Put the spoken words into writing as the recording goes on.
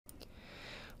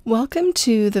Welcome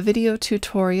to the video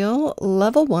tutorial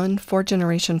Level 1 4th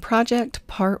Generation Project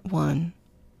Part 1.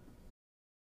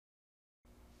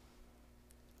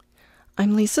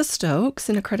 I'm Lisa Stokes,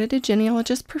 an accredited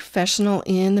genealogist professional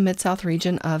in the Mid-South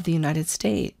region of the United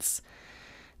States.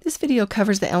 This video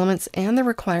covers the elements and the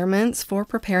requirements for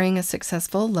preparing a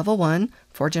successful Level 1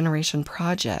 4th Generation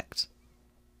project.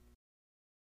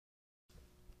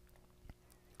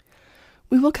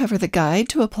 We will cover the guide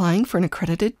to applying for an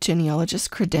accredited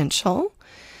genealogist credential,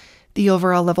 the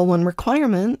overall Level 1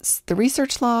 requirements, the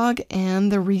research log,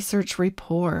 and the research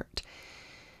report.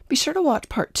 Be sure to watch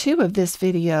Part 2 of this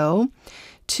video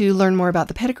to learn more about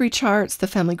the pedigree charts, the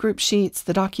family group sheets,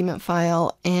 the document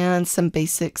file, and some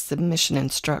basic submission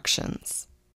instructions.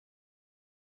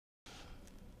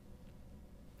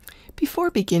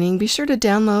 Before beginning, be sure to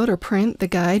download or print the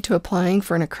guide to applying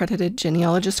for an accredited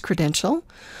genealogist credential,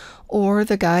 or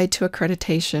the Guide to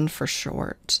Accreditation for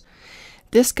short.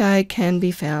 This guide can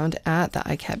be found at the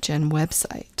ICAPGen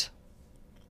website.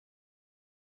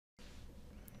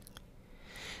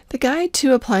 The Guide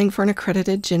to Applying for an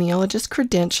Accredited Genealogist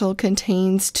Credential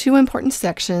contains two important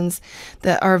sections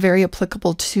that are very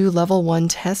applicable to Level 1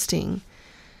 testing.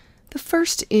 The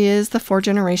first is the 4th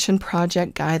Generation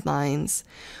Project Guidelines,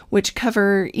 which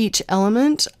cover each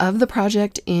element of the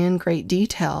project in great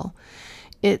detail.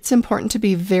 It's important to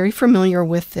be very familiar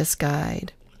with this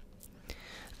guide.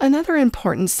 Another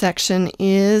important section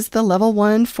is the Level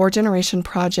 1 4th Generation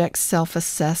Project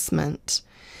Self-Assessment.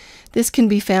 This can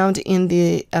be found in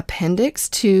the appendix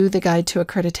to the Guide to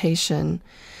Accreditation.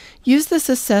 Use this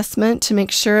assessment to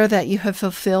make sure that you have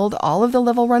fulfilled all of the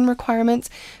Level 1 requirements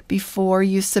before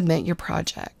you submit your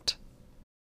project.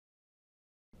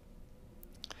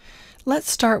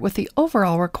 Let's start with the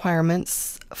overall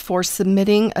requirements for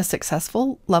submitting a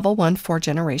successful Level 1 4th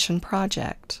Generation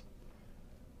project.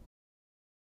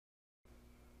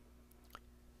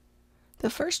 The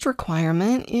first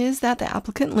requirement is that the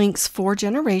applicant links 4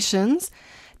 generations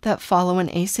that follow an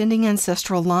ascending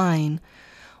ancestral line.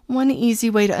 One easy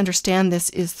way to understand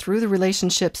this is through the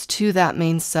relationships to that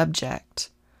main subject.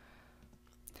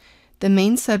 The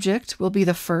main subject will be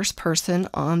the first person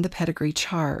on the pedigree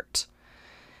chart.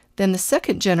 Then the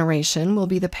second generation will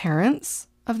be the parents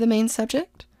of the main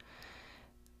subject.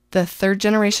 The third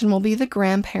generation will be the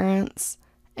grandparents,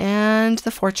 and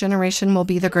the 4th generation will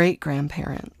be the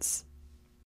great-grandparents.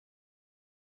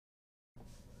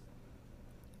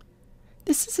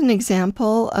 This is an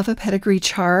example of a pedigree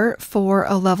chart for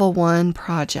a Level 1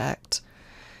 project.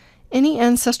 Any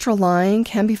ancestral line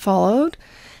can be followed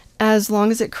as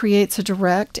long as it creates a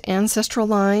direct ancestral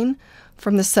line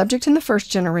from the subject in the 1st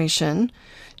generation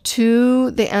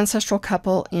to the ancestral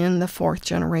couple in the 4th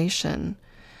generation.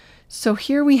 So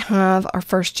here we have our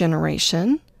 1st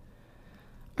generation,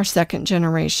 our 2nd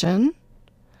generation,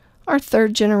 our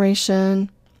 3rd generation,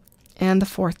 and the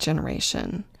 4th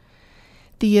generation.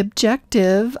 The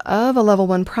objective of a Level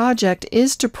 1 project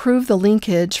is to prove the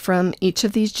linkage from each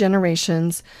of these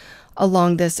generations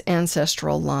along this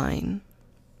ancestral line.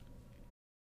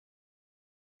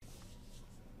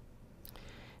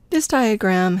 This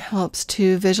diagram helps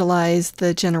to visualize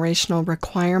the generational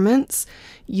requirements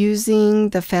using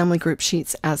the family group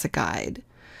sheets as a guide.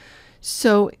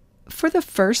 So for the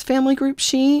first family group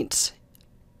sheet,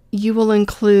 you will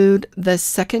include the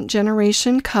 2nd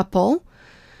generation couple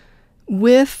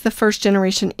with the 1st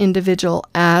generation individual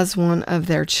as one of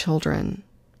their children.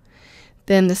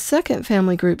 Then the second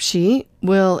family group sheet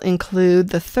will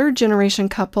include the 3rd generation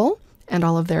couple and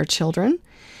all of their children.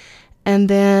 And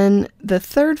then the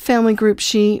 3rd family group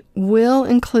sheet will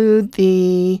include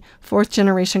the 4th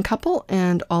generation couple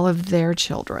and all of their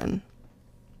children.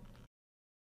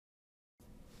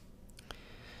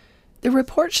 The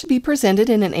report should be presented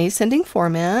in an ascending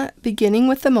format, beginning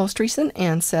with the most recent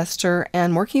ancestor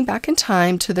and working back in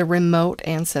time to the remote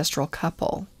ancestral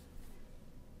couple.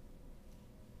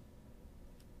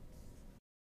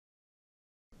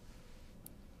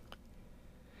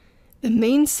 The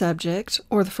main subject,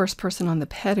 or the first person on the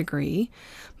pedigree,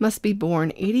 must be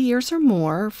born 80 years or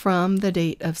more from the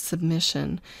date of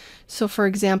submission. So for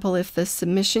example, if the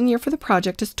submission year for the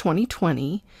project is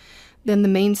 2020, then the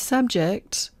main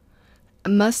subject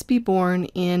must be born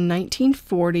in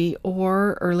 1940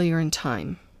 or earlier in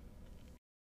time.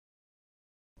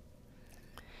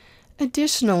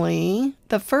 Additionally,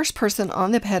 the first person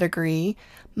on the pedigree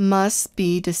must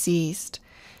be deceased.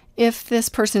 If this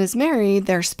person is married,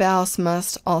 their spouse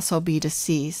must also be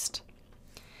deceased.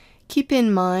 Keep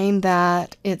in mind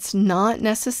that it's not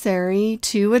necessary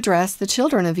to address the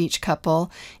children of each couple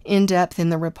in depth in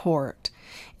the report.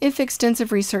 If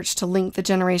extensive research to link the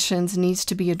generations needs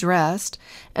to be addressed,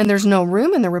 and there's no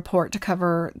room in the report to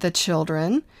cover the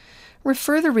children,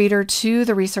 refer the reader to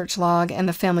the research log and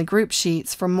the family group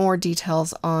sheets for more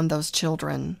details on those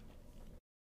children.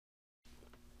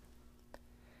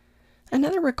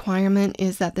 Another requirement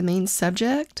is that the main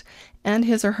subject and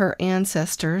his or her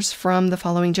ancestors from the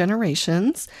following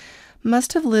generations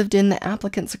must have lived in the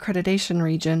applicant's accreditation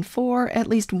region for at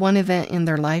least one event in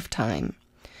their lifetime.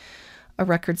 A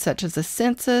record such as a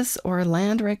census or a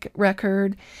land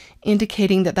record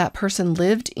indicating that that person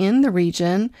lived in the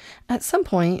region at some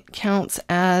point counts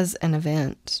as an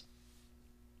event.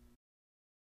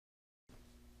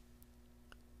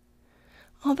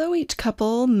 Although each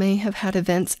couple may have had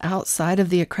events outside of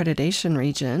the accreditation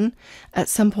region at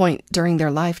some point during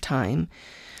their lifetime,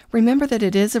 remember that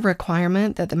it is a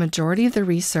requirement that the majority of the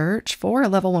research for a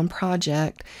Level 1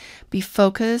 project be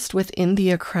focused within the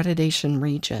accreditation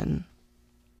region.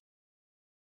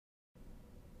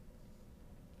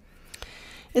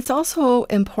 It's also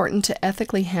important to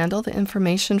ethically handle the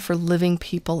information for living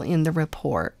people in the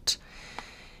report.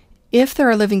 If there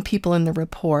are living people in the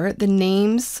report, the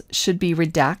names should be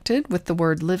redacted with the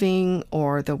word living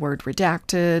or the word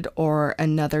redacted or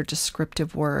another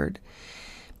descriptive word.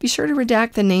 Be sure to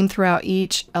redact the name throughout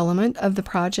each element of the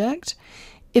project.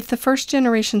 If the first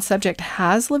generation subject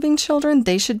has living children,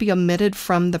 they should be omitted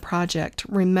from the project.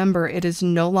 Remember, it is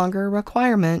no longer a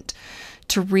requirement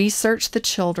to research the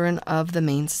children of the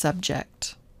main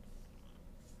subject.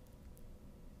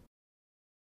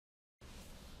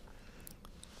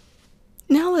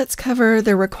 Now let's cover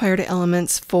the required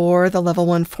elements for the Level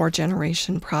 1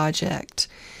 4-generation project.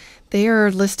 They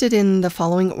are listed in the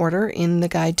following order in the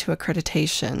Guide to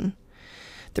Accreditation: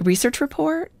 the research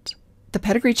report, the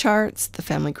pedigree charts, the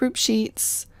family group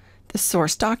sheets, the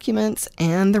source documents,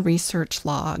 and the research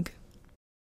log.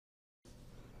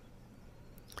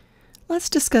 Let's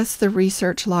discuss the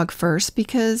research log first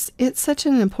because it's such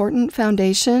an important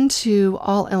foundation to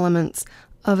all elements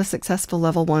of a successful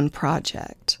Level 1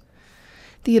 project.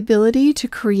 The ability to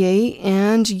create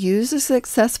and use a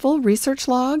successful research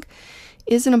log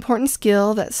is an important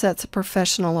skill that sets a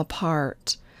professional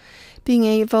apart. Being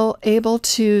able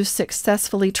to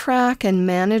successfully track and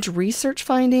manage research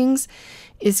findings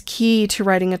is key to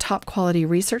writing a top quality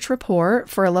research report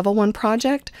for a Level 1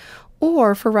 project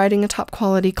or for writing a top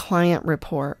quality client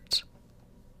report.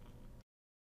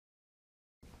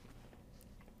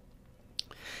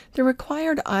 The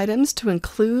required items to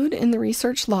include in the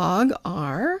research log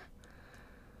are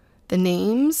the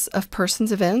names of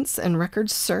persons, events, and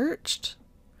records searched,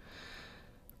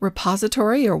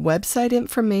 repository or website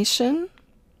information,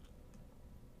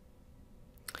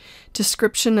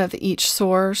 description of each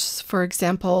source, for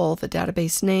example, the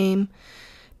database name,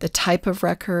 the type of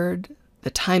record, the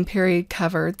time period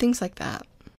covered, things like that.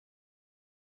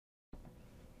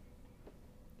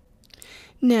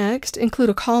 Next, include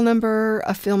a call number,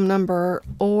 a film number,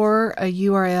 or a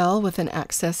URL with an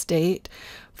access date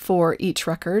for each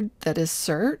record that is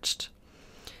searched.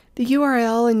 The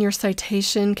URL in your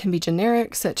citation can be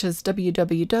generic, such as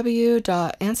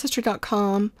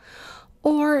www.ancestry.com,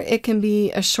 or it can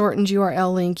be a shortened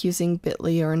URL link using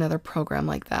Bitly or another program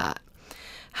like that.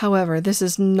 However, this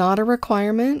is not a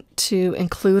requirement to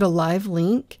include a live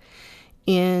link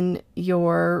in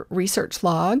your research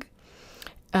log.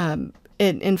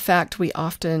 In fact, we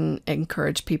often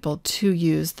encourage people to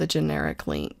use the generic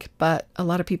link, but a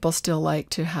lot of people still like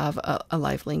to have a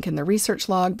live link in the research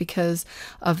log because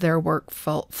of their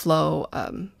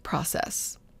workflow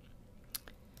process.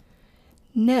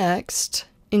 Next,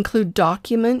 include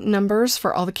document numbers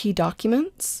for all the key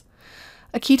documents.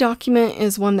 A key document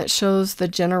is one that shows the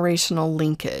generational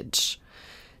linkage.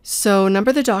 So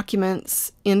number the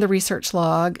documents in the research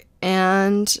log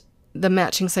and the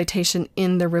matching citation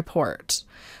in the report.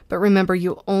 But remember,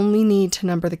 you only need to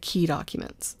number the key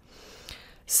documents.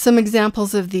 Some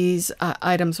examples of these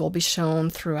items will be shown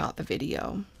throughout the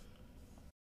video.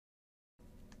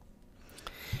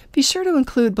 Be sure to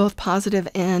include both positive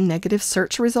and negative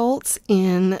search results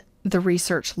in the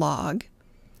research log.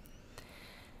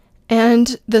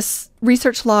 And this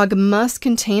research log must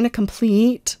contain a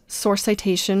complete source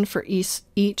citation for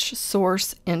each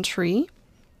source entry.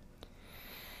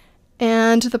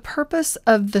 And the purpose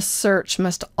of the search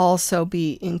must also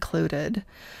be included.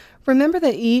 Remember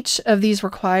that each of these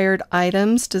required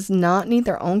items does not need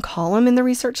their own column in the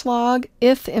research log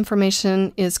if the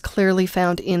information is clearly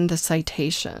found in the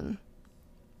citation.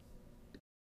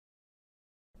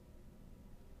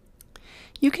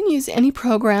 You can use any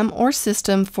program or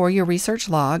system for your research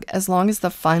log as long as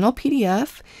the final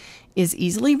PDF is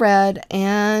easily read,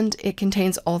 and it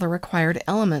contains all the required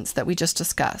elements that we just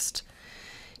discussed.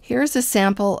 Here's a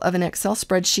sample of an Excel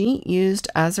spreadsheet used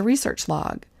as a research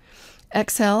log.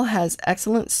 Excel has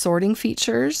excellent sorting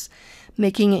features,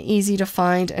 making it easy to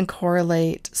find and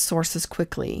correlate sources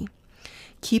quickly.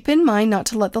 Keep in mind not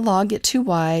to let the log get too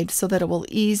wide so that it will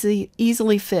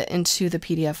easily fit into the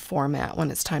PDF format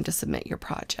when it's time to submit your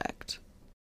project.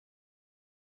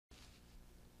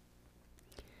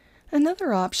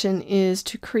 Another option is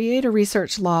to create a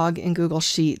research log in Google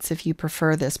Sheets if you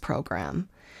prefer this program.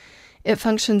 It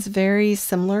functions very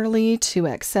similarly to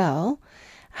Excel.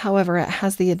 However, it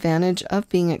has the advantage of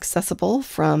being accessible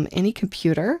from any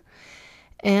computer,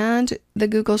 and the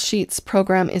Google Sheets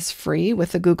program is free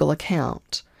with a Google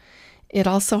account. It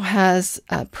also has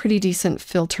pretty decent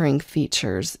filtering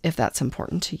features if that's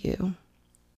important to you.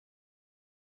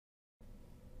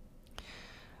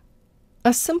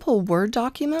 A simple Word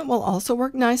document will also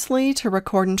work nicely to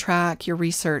record and track your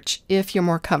research if you're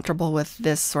more comfortable with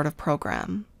this sort of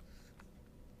program.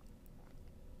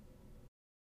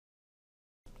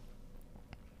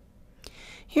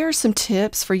 Here are some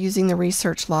tips for using the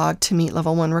research log to meet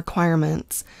Level 1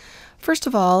 requirements. First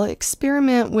of all,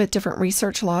 experiment with different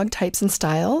research log types and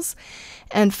styles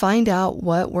and find out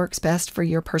what works best for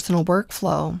your personal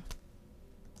workflow.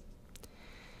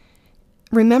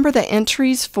 Remember that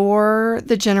entries for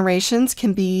the generations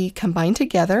can be combined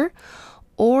together,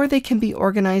 or they can be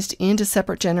organized into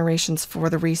separate generations for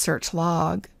the research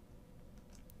log.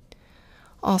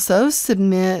 Also,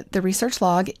 submit the research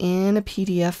log in a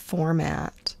PDF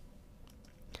format.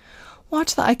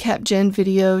 Watch the ICAPGen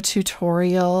video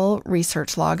tutorial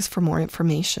research logs for more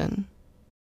information.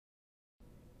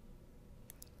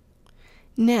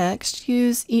 Next,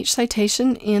 use each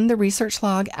citation in the research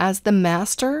log as the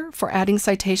master for adding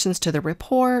citations to the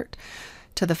report,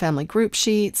 to the family group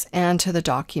sheets, and to the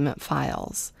document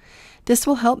files. This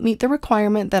will help meet the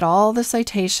requirement that all the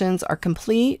citations are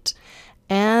complete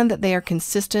and that they are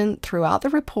consistent throughout the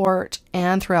report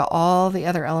and throughout all the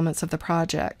other elements of the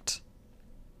project.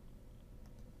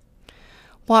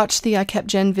 Watch the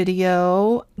ICAPGen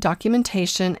video,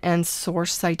 documentation, and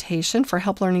source citation for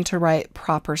help learning to write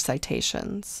proper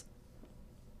citations.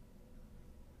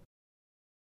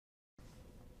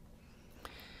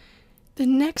 The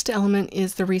next element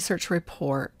is the research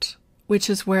report, which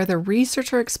is where the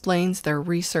researcher explains their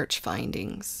research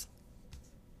findings.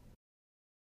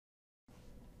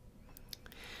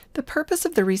 The purpose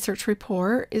of the research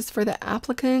report is for the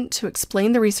applicant to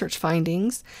explain the research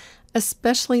findings,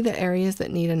 especially the areas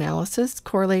that need analysis,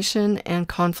 correlation, and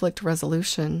conflict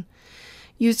resolution.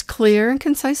 Use clear and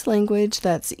concise language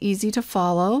that's easy to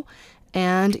follow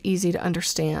and easy to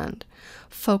understand.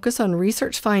 Focus on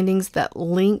research findings that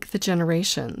link the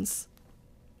generations.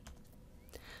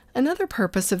 Another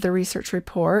purpose of the research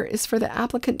report is for the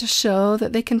applicant to show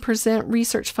that they can present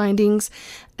research findings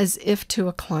as if to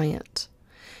a client.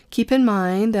 Keep in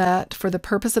mind that for the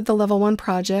purpose of the Level 1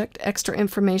 project, extra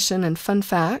information and fun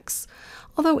facts,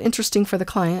 although interesting for the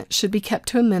client, should be kept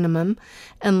to a minimum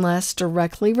unless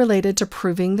directly related to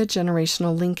proving the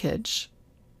generational linkage.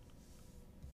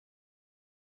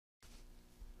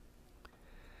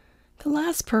 The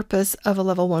last purpose of a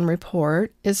Level 1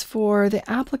 report is for the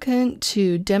applicant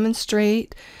to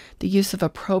demonstrate the use of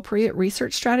appropriate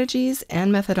research strategies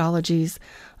and methodologies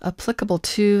applicable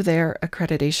to their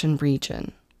accreditation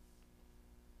region.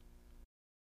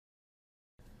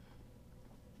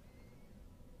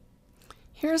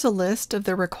 Here's a list of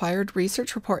the required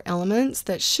research report elements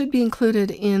that should be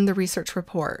included in the research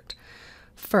report.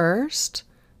 First,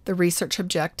 the research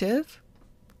objective,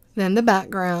 then the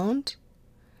background,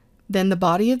 then the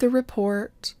body of the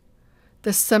report,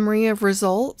 the summary of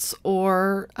results,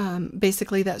 or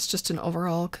basically that's just an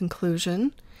overall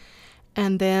conclusion,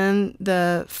 and then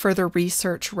the further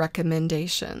research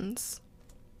recommendations.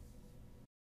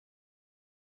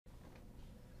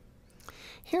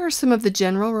 Here are some of the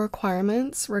general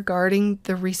requirements regarding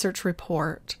the research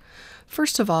report.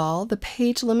 First of all, the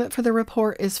page limit for the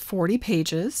report is 40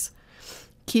 pages.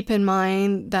 Keep in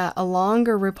mind that a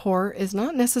longer report is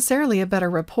not necessarily a better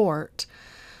report.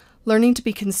 Learning to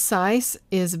be concise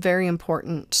is very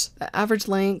important. The average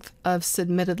length of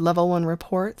submitted Level 1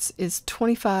 reports is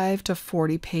 25 to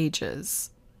 40 pages.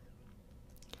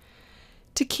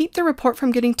 To keep the report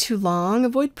from getting too long,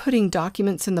 avoid putting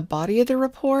documents in the body of the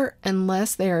report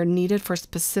unless they are needed for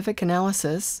specific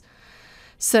analysis,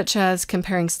 such as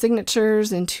comparing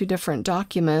signatures in two different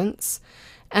documents,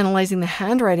 analyzing the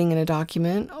handwriting in a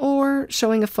document, or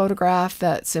showing a photograph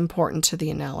that's important to the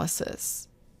analysis.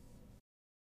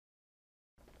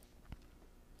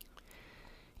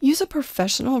 Use a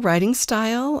professional writing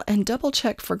style and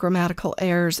double-check for grammatical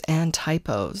errors and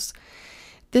typos.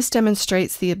 This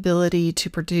demonstrates the ability to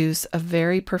produce a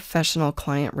very professional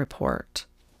client report.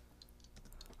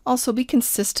 Also, be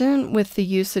consistent with the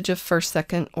usage of first,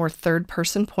 second, or third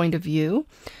person point of view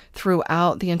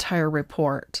throughout the entire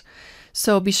report.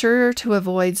 So be sure to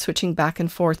avoid switching back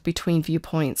and forth between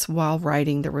viewpoints while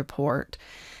writing the report.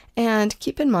 And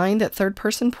keep in mind that third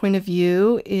person point of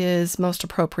view is most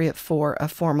appropriate for a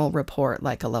formal report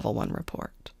like a Level 1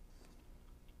 report.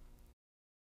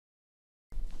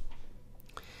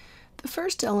 The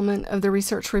first element of the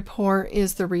research report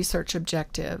is the research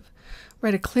objective.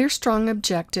 Write a clear, strong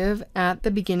objective at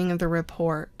the beginning of the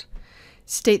report.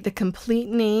 State the complete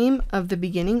name of the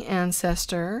beginning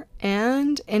ancestor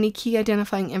and any key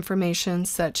identifying information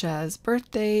such as birth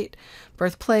date,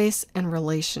 birthplace, and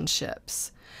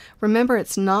relationships. Remember,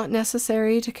 it's not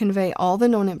necessary to convey all the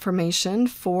known information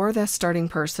for the starting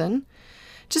person.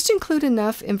 Just include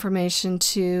enough information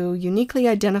to uniquely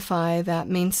identify that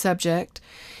main subject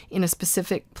in a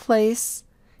specific place,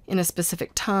 in a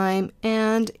specific time,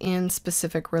 and in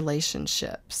specific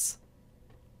relationships.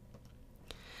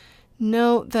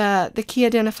 Note that the key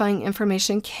identifying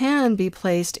information can be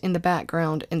placed in the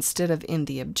background instead of in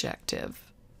the objective.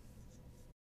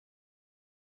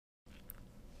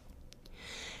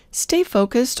 Stay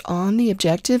focused on the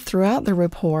objective throughout the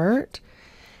report,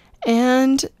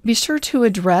 and be sure to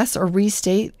address or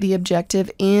restate the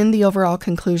objective in the overall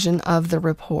conclusion of the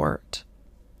report.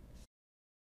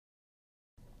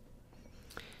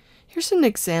 Here's an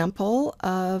example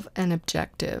of an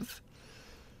objective.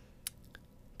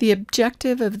 The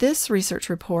objective of this research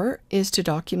report is to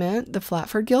document the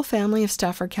Flatford-Gill family of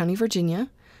Stafford County, Virginia,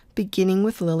 beginning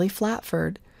with Lily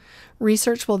Flatford.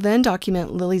 Research will then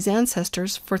document Lily's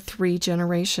ancestors for 3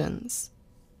 generations.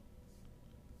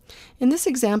 In this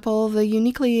example, the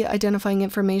uniquely identifying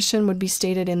information would be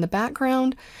stated in the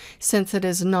background since it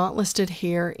is not listed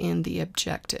here in the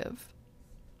objective.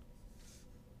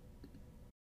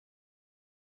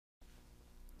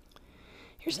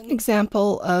 Here's an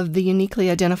example of the uniquely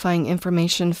identifying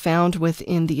information found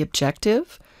within the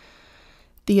objective.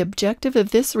 The objective of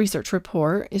this research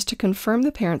report is to confirm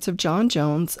the parents of John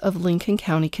Jones of Lincoln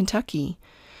County, Kentucky.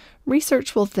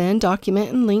 Research will then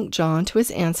document and link John to his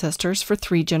ancestors for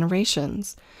 3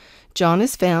 generations. John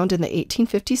is found in the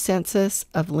 1850 census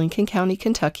of Lincoln County,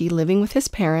 Kentucky, living with his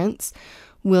parents,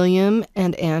 William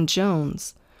and Ann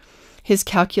Jones. His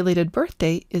calculated birth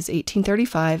date is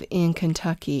 1835 in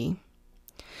Kentucky.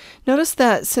 Notice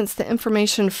that since the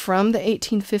information from the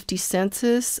 1850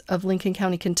 census of Lincoln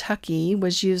County, Kentucky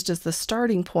was used as the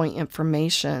starting point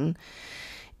information,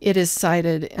 it is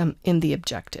cited in the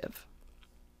objective.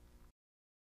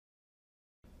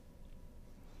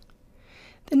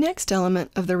 The next element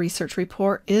of the research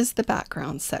report is the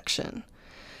background section.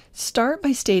 Start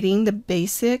by stating the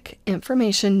basic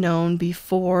information known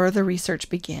before the research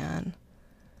began.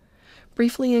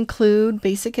 Briefly include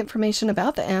basic information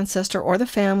about the ancestor or the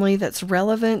family that's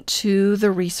relevant to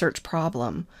the research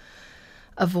problem.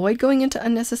 Avoid going into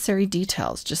unnecessary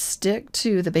details. Just stick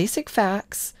to the basic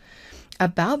facts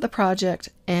about the project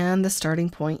and the starting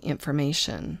point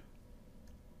information.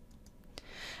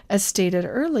 As stated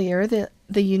earlier, the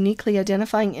uniquely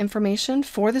identifying information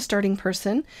for the starting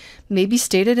person may be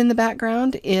stated in the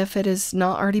background if it has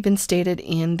not already been stated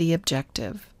in the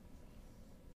objective.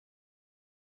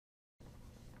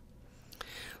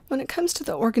 When it comes to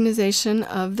the organization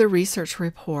of the research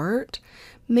report,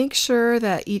 make sure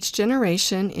that each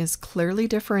generation is clearly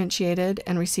differentiated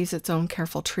and receives its own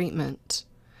careful treatment.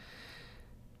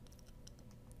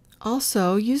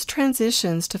 Also, use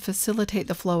transitions to facilitate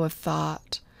the flow of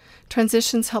thought.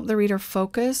 Transitions help the reader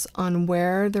focus on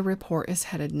where the report is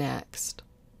headed next.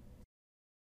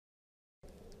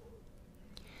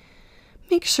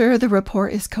 Make sure the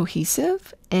report is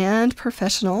cohesive and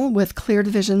professional with clear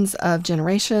divisions of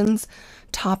generations,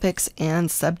 topics, and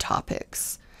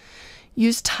subtopics.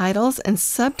 Use titles and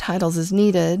subtitles as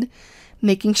needed,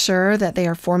 making sure that they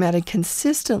are formatted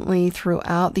consistently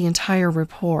throughout the entire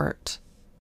report.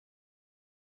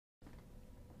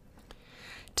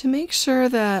 To make sure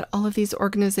that all of these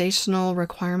organizational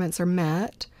requirements are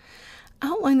met,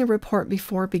 outline the report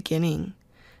before beginning.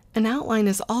 An outline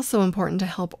is also important to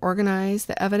help organize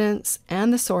the evidence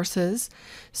and the sources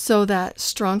so that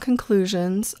strong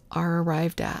conclusions are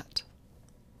arrived at.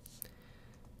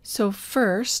 So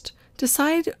first,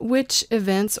 decide which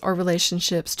events or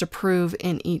relationships to prove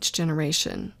in each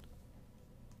generation.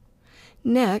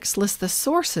 Next, list the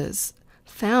sources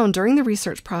found during the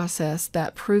research process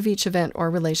that prove each event or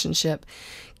relationship,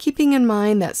 keeping in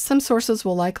mind that some sources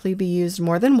will likely be used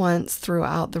more than once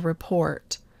throughout the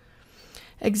report.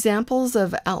 Examples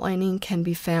of outlining can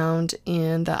be found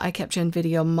in the ICAPGen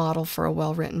video model for a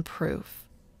well-written proof.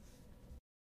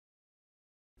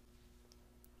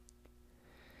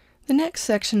 The next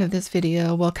section of this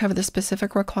video will cover the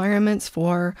specific requirements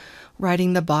for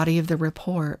writing the body of the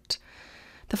report.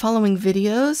 The following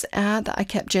videos at the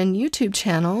ICAPGen YouTube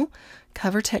channel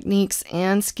cover techniques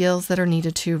and skills that are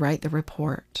needed to write the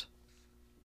report.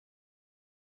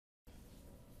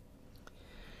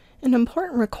 An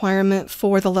important requirement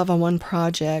for the Level 1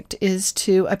 project is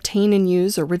to obtain and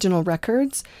use original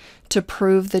records to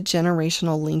prove the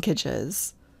generational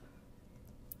linkages.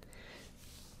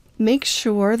 Make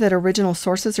sure that original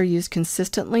sources are used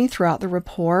consistently throughout the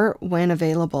report when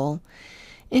available.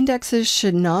 Indexes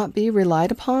should not be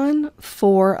relied upon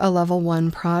for a Level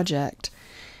 1 project.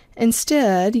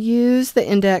 Instead, use the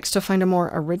index to find a more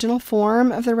original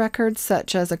form of the record,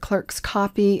 such as a clerk's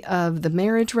copy of the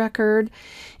marriage record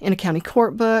in a county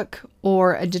court book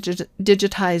or a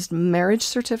digitized marriage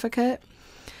certificate.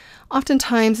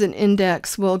 Oftentimes, an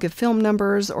index will give film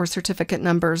numbers or certificate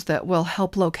numbers that will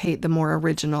help locate the more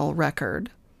original record.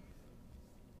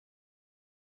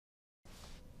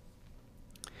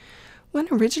 When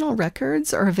original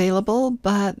records are available,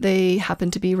 but they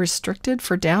happen to be restricted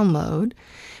for download,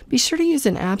 be sure to use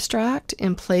an abstract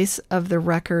in place of the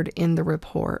record in the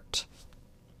report.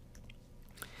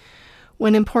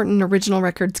 When important original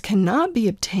records cannot be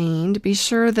obtained, be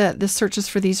sure that the searches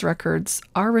for these records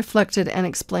are reflected and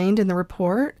explained in the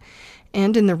report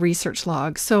and in the research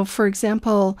log. So, for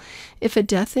example, if a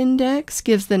death index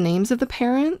gives the names of the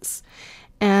parents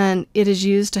and it is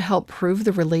used to help prove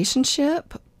the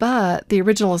relationship, but the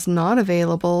original is not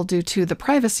available due to the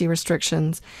privacy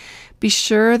restrictions, be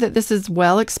sure that this is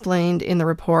well explained in the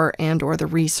report and/or the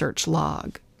research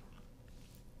log.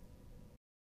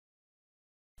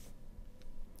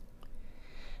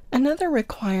 Another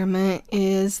requirement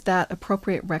is that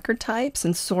appropriate record types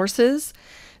and sources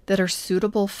that are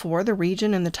suitable for the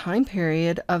region and the time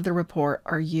period of the report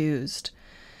are used.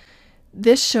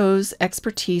 This shows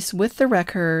expertise with the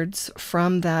records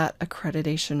from that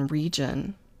accreditation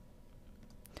region.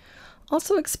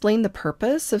 Also explain the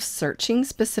purpose of searching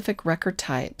specific record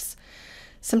types.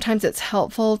 Sometimes it's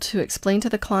helpful to explain to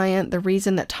the client the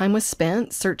reason that time was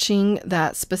spent searching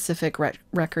that specific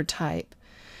record type.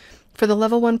 For the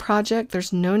Level 1 project,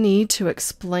 there's no need to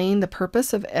explain the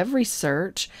purpose of every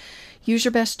search. Use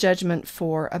your best judgment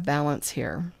for a balance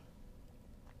here.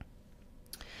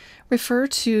 Refer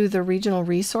to the regional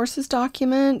resources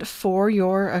document for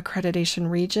your accreditation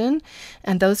region,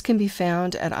 and those can be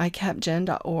found at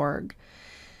ICAPGen.org.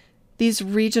 These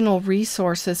regional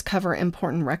resources cover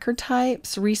important record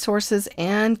types, resources,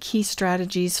 and key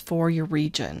strategies for your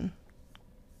region.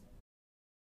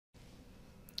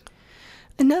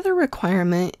 Another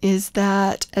requirement is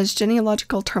that as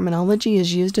genealogical terminology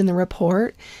is used in the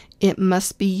report, it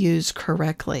must be used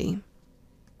correctly.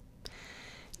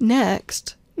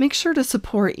 Next, make sure to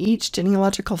support each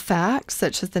genealogical fact,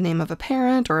 such as the name of a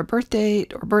parent or a birth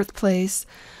date or birthplace,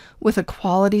 with a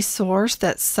quality source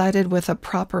that's cited with a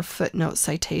proper footnote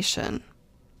citation.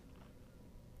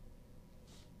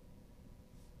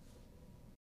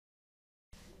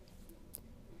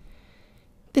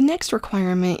 The next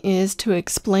requirement is to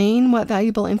explain what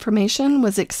valuable information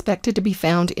was expected to be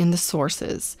found in the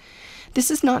sources.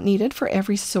 This is not needed for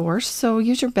every source, so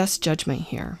use your best judgment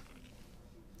here.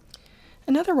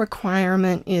 Another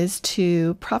requirement is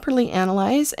to properly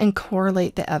analyze and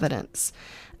correlate the evidence,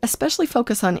 especially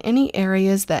focus on any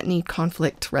areas that need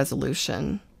conflict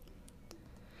resolution.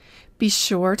 Be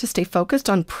sure to stay focused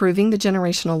on proving the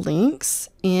generational links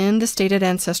in the stated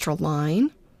ancestral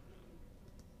line.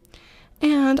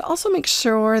 And also make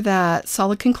sure that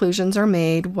solid conclusions are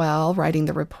made while writing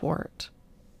the report.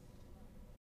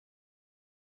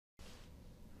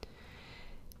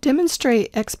 Demonstrate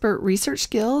expert research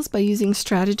skills by using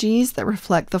strategies that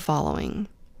reflect the following: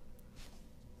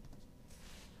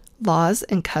 laws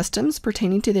and customs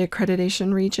pertaining to the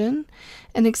accreditation region.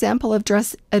 An example of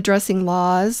addressing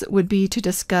laws would be to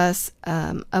discuss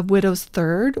a widow's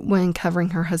third when covering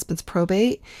her husband's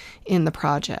probate in the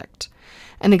project.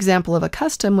 An example of a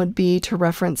custom would be to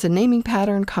reference a naming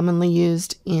pattern commonly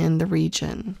used in the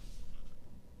region.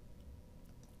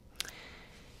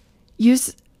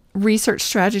 Use research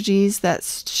strategies that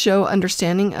show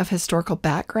understanding of historical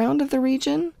background of the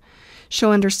region,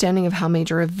 show understanding of how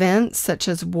major events such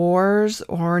as wars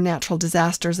or natural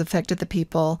disasters affected the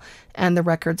people and the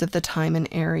records of the time and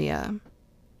area.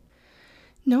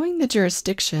 Knowing the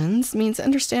jurisdictions means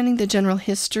understanding the general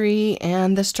history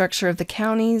and the structure of the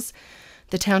counties,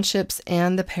 the townships,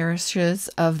 and the parishes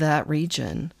of that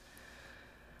region.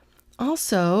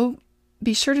 Also,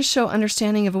 be sure to show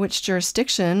understanding of which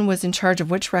jurisdiction was in charge of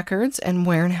which records and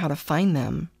where and how to find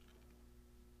them.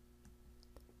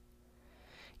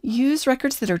 Use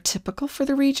records that are typical for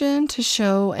the region to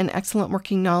show an excellent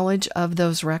working knowledge of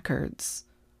those records.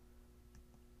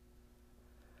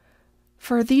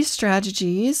 For these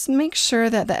strategies, make sure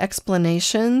that the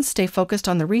explanations stay focused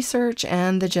on the research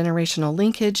and the generational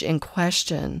linkage in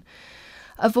question.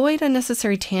 Avoid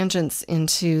unnecessary tangents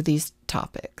into these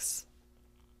topics.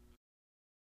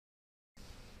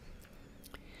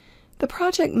 The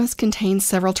project must contain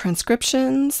several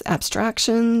transcriptions,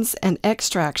 abstractions, and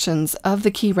extractions of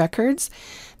the key records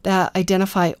that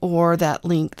identify or that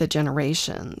link the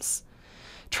generations.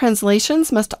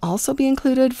 Translations must also be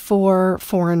included for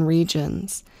foreign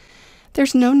regions.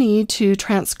 There's no need to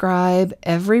transcribe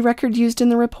every record used in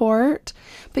the report,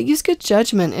 but use good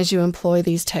judgment as you employ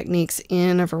these techniques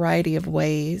in a variety of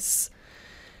ways.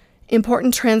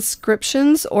 Important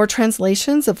transcriptions or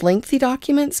translations of lengthy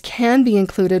documents can be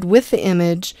included with the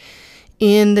image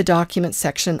in the document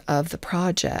section of the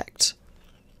project.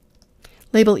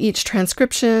 Label each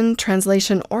transcription,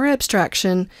 translation, or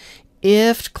abstraction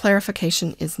if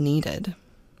clarification is needed.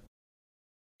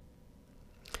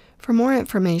 For more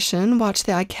information, watch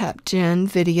the ICAPGen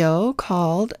video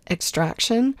called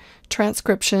Extraction,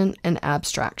 Transcription, and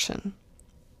Abstraction.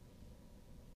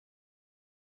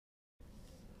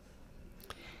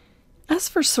 As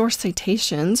for source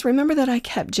citations, remember that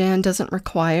ICAPGen doesn't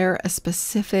require a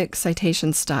specific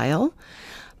citation style,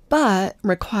 but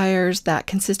requires that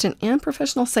consistent and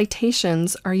professional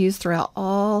citations are used throughout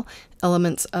all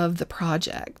elements of the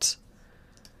project.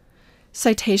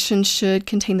 Citations should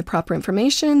contain the proper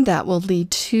information that will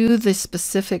lead to the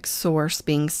specific source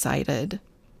being cited.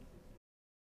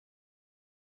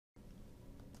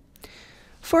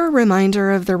 For a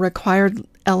reminder of the required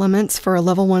elements for a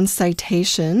Level 1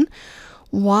 citation,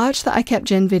 watch the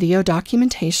ICAPGen video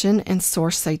documentation and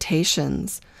source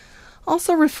citations.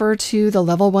 Also refer to the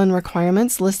Level 1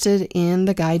 requirements listed in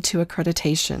the Guide to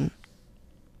Accreditation.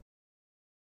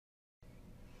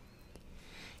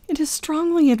 It is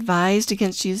strongly advised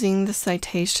against using the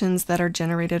citations that are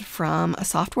generated from a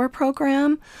software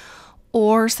program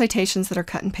or citations that are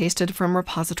cut and pasted from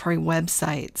repository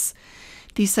websites.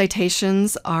 These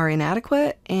citations are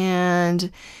inadequate,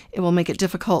 and it will make it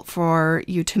difficult for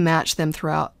you to match them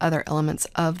throughout other elements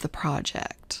of the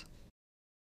project.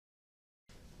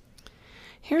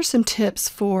 Here are some tips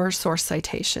for source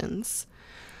citations.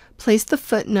 Place the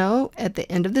footnote at the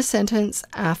end of the sentence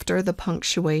after the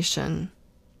punctuation.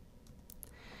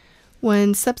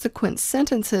 When subsequent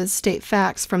sentences state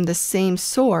facts from the same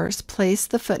source, place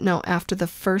the footnote after the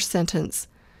first sentence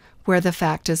where the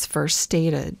fact is first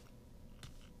stated.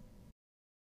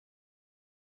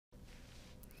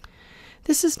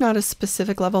 This is not a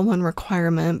specific Level 1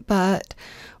 requirement, but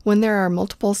when there are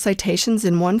multiple citations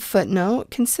in one footnote,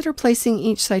 consider placing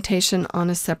each citation on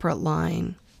a separate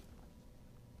line.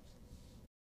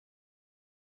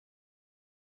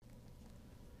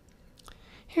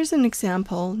 Here's an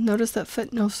example. Notice that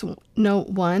footnote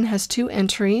 1 has two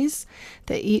entries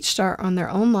that each start on their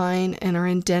own line and are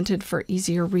indented for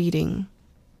easier reading.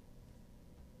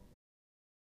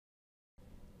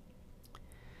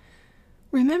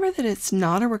 Remember that it's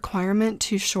not a requirement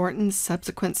to shorten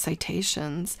subsequent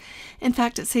citations. In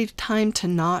fact, it saves time to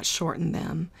not shorten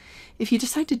them. If you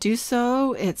decide to do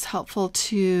so, it's helpful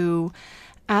to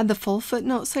add the full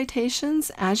footnote citations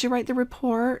as you write the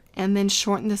report, and then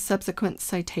shorten the subsequent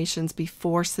citations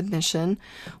before submission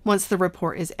once the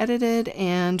report is edited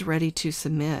and ready to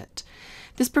submit.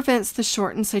 This prevents the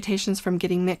shortened citations from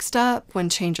getting mixed up when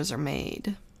changes are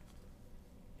made.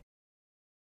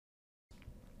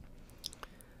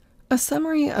 A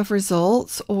summary of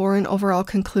results or an overall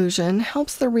conclusion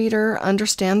helps the reader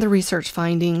understand the research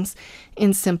findings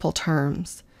in simple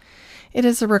terms. It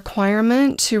is a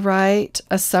requirement to write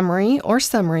a summary or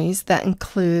summaries that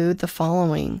include the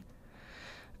following: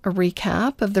 a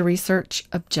recap of the research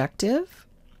objective,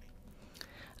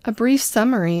 a brief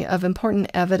summary of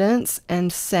important evidence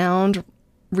and sound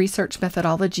research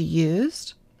methodology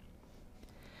used,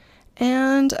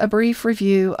 and a brief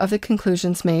review of the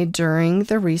conclusions made during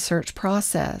the research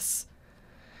process.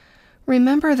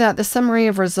 Remember that the summary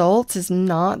of results is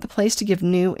not the place to give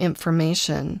new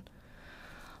information.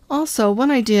 Also,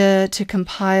 one idea to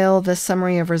compile the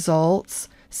summary of results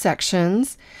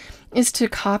sections is to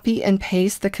copy and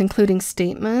paste the concluding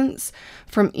statements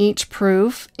from each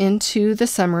proof into the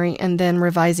summary and then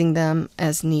revising them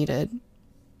as needed.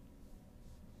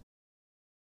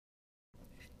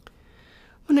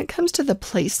 When it comes to the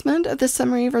placement of the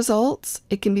summary of results,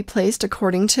 it can be placed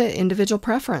according to individual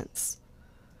preference.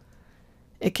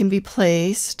 It can be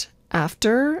placed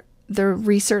after the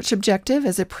research objective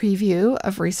as a preview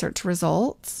of research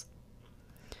results,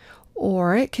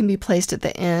 or it can be placed at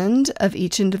the end of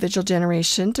each individual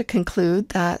generation to conclude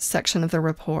that section of the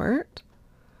report,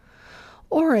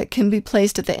 or it can be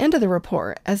placed at the end of the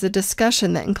report as a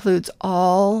discussion that includes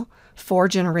all 4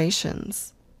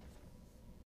 generations.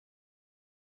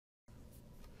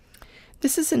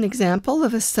 This is an example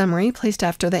of a summary placed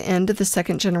after the end of the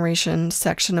second generation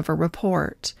section of a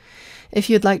report. If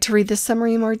you'd like to read this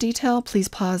summary in more detail, please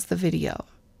pause the video.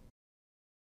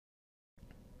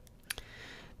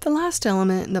 The last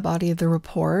element in the body of the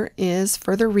report is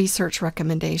further research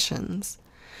recommendations,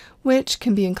 which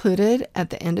can be included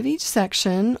at the end of each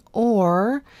section,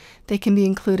 or they can be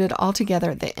included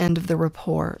altogether at the end of the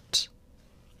report.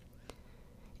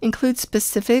 Include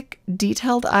specific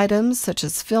detailed items such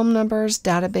as film numbers,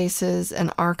 databases,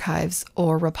 and archives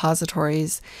or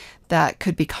repositories that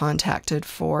could be contacted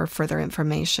for further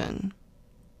information.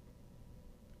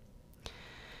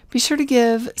 Be sure to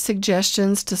give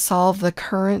suggestions to solve the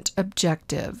current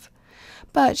objective,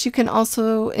 but you can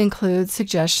also include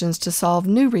suggestions to solve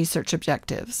new research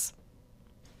objectives.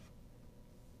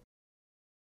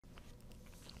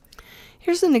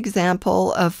 Here's an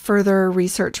example of further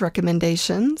research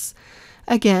recommendations.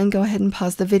 Again, go ahead and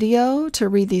pause the video to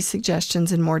read these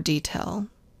suggestions in more detail.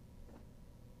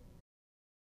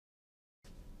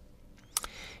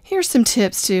 Here's some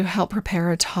tips to help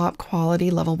prepare a top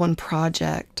quality Level 1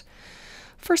 project.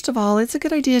 First of all, it's a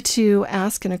good idea to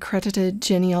ask an accredited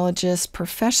genealogist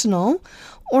professional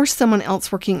or someone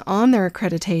else working on their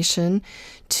accreditation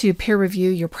to peer review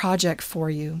your project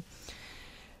for you.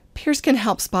 Peers can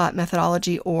help spot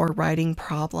methodology or writing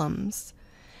problems.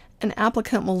 An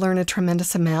applicant will learn a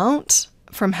tremendous amount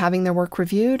from having their work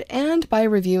reviewed and by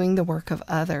reviewing the work of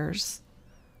others.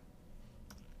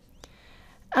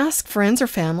 Ask friends or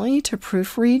family to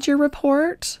proofread your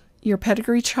report, your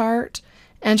pedigree chart,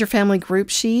 and your family group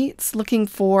sheets, looking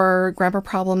for grammar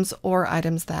problems or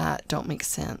items that don't make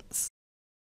sense.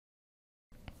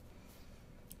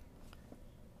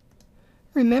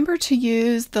 Remember to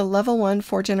use the Level 1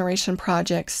 4th-generation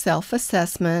project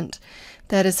self-assessment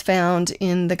that is found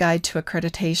in the Guide to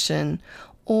Accreditation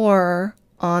or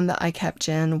on the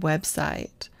ICAPGen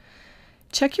website.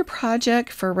 Check your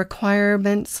project for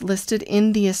requirements listed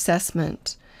in the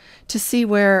assessment to see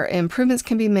where improvements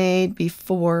can be made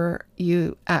before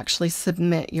you actually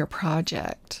submit your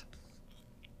project.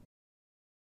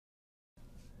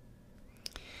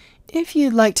 If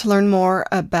you'd like to learn more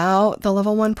about the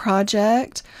Level 1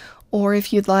 project, or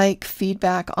if you'd like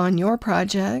feedback on your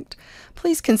project,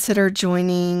 please consider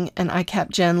joining an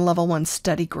ICAPGen Level 1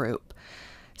 study group.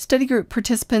 Study group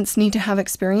participants need to have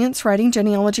experience writing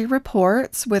genealogy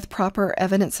reports with proper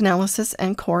evidence analysis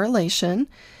and correlation.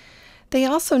 They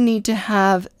also need to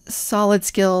have solid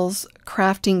skills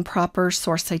crafting proper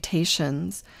source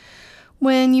citations.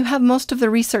 When you have most of the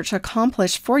research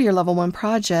accomplished for your Level 1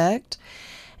 project,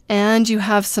 and you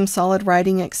have some solid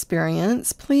writing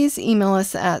experience, please email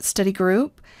us at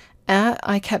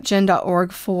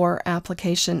studygroup@icapgen.org for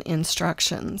application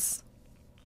instructions.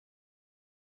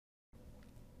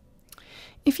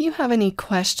 If you have any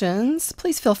questions,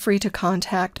 please feel free to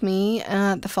contact me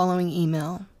at the following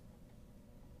email.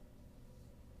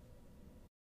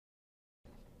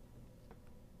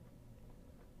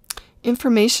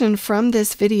 Information from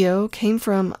this video came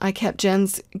from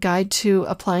ICAPGen's Guide to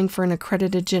Applying for an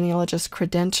Accredited Genealogist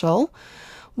Credential,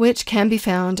 which can be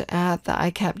found at the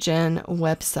ICAPGen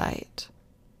website.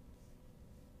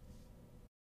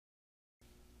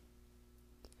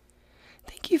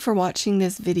 Thank you for watching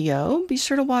this video. Be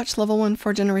sure to watch Level 1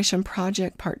 4th-generation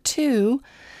Project Part 2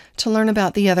 to learn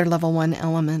about the other Level 1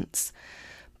 elements.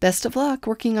 Best of luck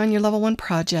working on your Level 1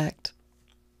 project.